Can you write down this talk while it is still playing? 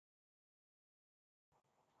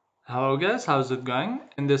Hello guys, how's it going?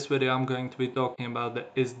 In this video I'm going to be talking about the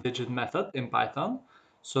isdigit method in Python.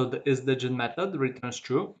 So the isdigit method returns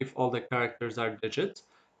true if all the characters are digits.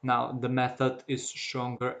 Now the method is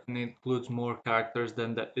stronger and includes more characters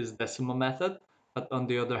than the isDecimal method, but on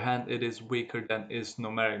the other hand it is weaker than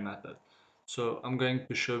isNumeric method. So I'm going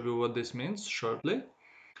to show you what this means shortly.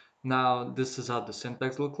 Now this is how the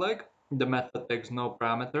syntax looks like. The method takes no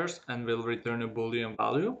parameters and will return a boolean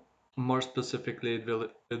value. More specifically, it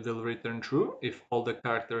will return true if all the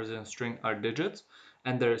characters in string are digits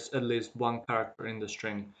and there's at least one character in the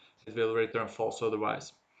string. It will return false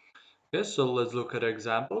otherwise. Okay, so let's look at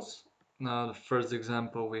examples. Now, the first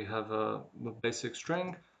example, we have a basic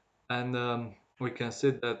string, and we can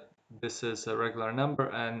see that this is a regular number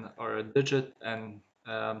and or a digit, and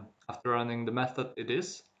after running the method, it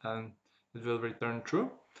is, and it will return true.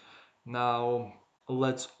 Now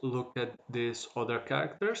let's look at these other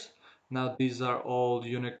characters. Now these are all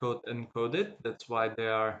Unicode encoded. That's why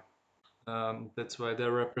they're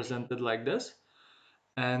represented like this.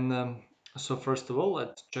 And so first of all,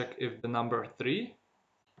 let's check if the number 3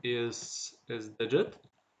 is digit,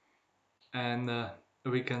 and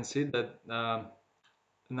we can see that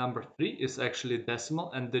number 3 is actually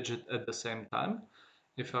decimal and digit at the same time.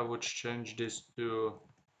 If I would change this to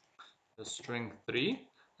the string 3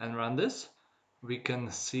 and run this, we can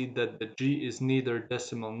see that the G is neither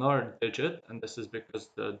decimal nor digit, and this is because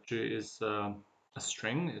the G is a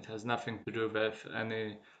string. It has nothing to do with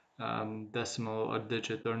any decimal or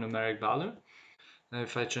digit or numeric value. And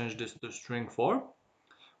if I change this to string 4,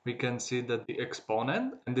 we can see that the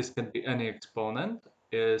exponent, and this can be any exponent,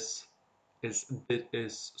 is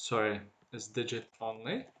digit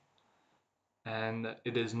only, and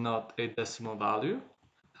it is not a decimal value.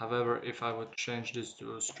 However, if I would change this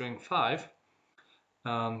to string 5,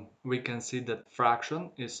 we can see that fraction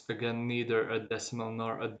is again neither a decimal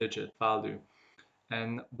nor a digit value.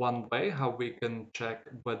 And one way how we can check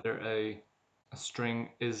whether a string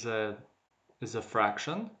is a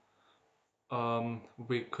fraction,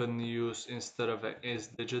 we can use, instead of a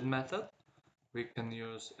isDigit method, we can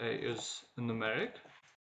use a isNumeric.